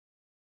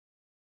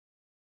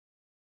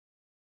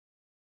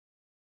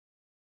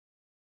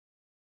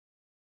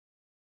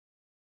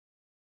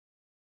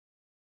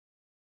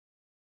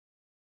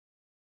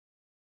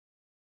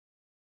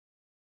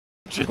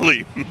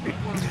chili.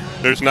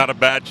 There's not a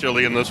bad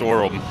chili in this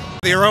world.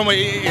 The aroma,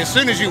 as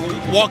soon as you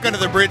walk under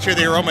the bridge here,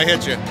 the aroma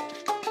hits you.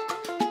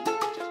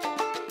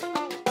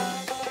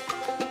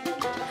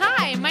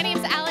 Hi, my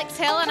name's Alex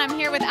Hill, and I'm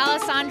here with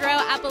Alessandro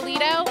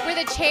Appolito.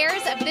 We're the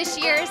chairs of this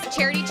year's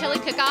Charity Chili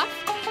Cook-Off.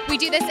 We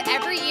do this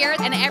every year,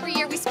 and every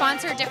year we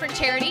sponsor a different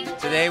charity.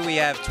 Today we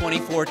have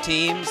 24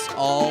 teams,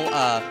 all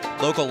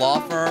local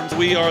law firms.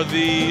 We are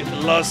the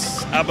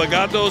Los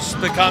Abogados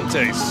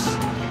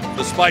Picantes,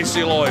 the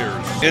spicy lawyers,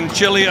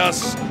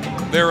 Enchilias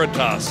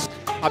Veritas.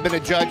 I've been a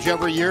judge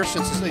every year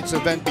since this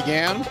event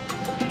began.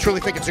 Truly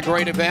think it's a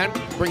great event,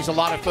 brings a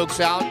lot of folks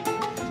out.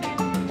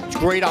 It's a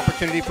great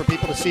opportunity for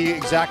people to see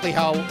exactly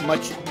how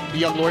much the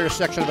young lawyers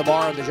section of the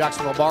bar and the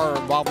Jacksonville bar are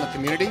involved in the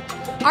community.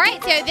 All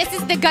right, so this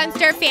is the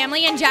Gunster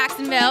family in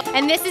Jacksonville,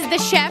 and this is the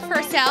chef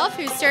herself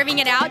who's serving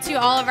it out to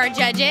all of our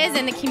judges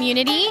and the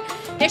community.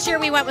 This year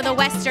we went with a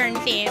Western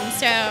theme,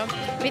 so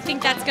we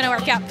think that's going to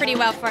work out pretty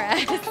well for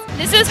us.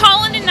 This is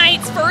Holland and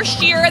Knight's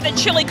first year of the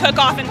chili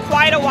cook-off in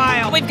quite a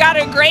while. We've got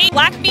a great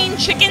black bean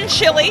chicken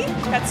chili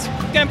that's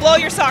going to blow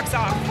your socks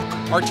off.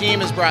 Our team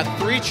has brought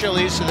 3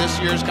 chilies to this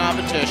year's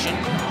competition.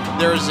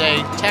 There's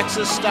a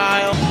Texas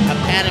style, a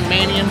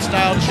Panamanian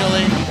style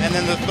chili, and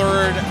then the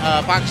third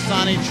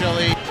Pakistani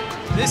chili.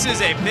 This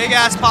is a big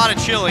ass pot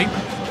of chili.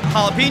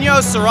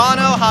 Jalapeno,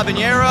 serrano,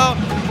 habanero,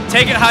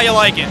 take it how you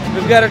like it.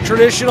 We've got a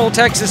traditional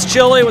Texas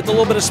chili with a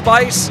little bit of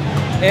spice,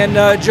 and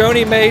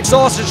Joni made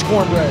sausage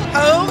cornbread.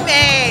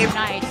 Homemade.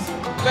 Nice.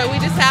 But we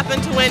just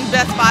happened to win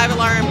Best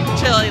 5-alarm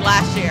chili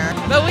last year.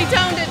 But we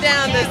toned it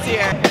down this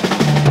year.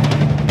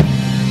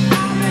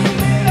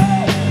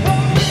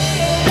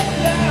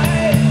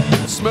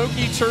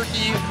 Smoky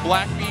turkey,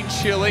 black bean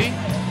chili,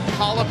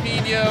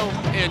 jalapeno,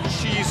 and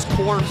cheese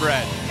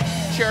cornbread.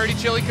 Charity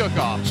Chili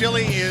Cook-Off.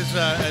 Chili has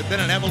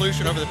been an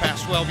evolution over the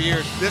past 12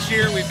 years. This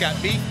year we've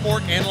got beef,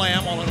 pork, and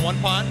lamb all in one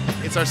pot.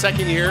 It's our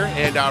second year,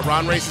 and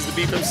Ron races the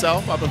beef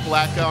himself up in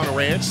Palatka on a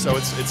ranch, so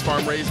it's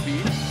farm-raised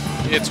beef.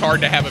 It's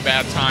hard to have a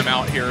bad time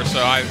out here, so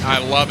I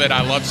love it.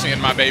 I love seeing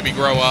my baby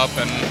grow up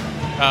and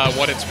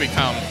what it's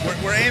become.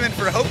 We're aiming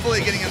for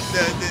hopefully getting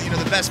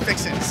the best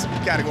fixins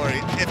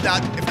category, if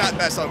not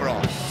best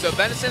overall. So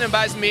venison and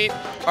bison meat,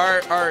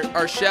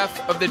 our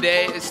chef of the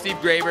day is Steve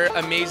Graber,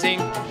 amazing,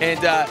 and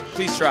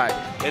please try.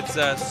 It's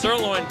a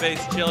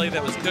sirloin-based chili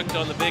that was cooked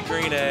on the big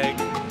green egg,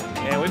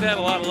 and we've had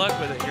a lot of luck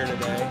with it here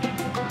today.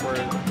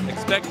 We're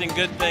expecting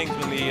good things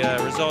when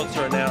the results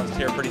are announced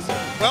here pretty soon.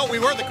 Well, we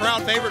were the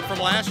crowd favorite from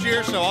last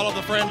year, so all of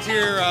the friends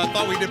here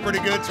thought we did pretty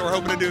good, so we're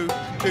hoping to do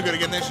good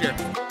again this year.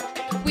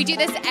 We do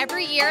this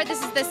every year.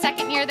 This is the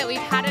second year that we've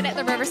had it at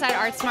the Riverside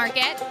Arts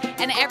Market,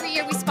 and every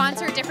year we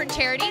sponsor a different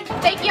charity.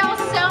 Thank you all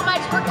so much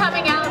for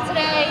coming out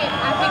today.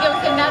 I think it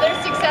was another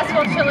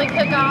successful chili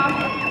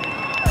cook-off.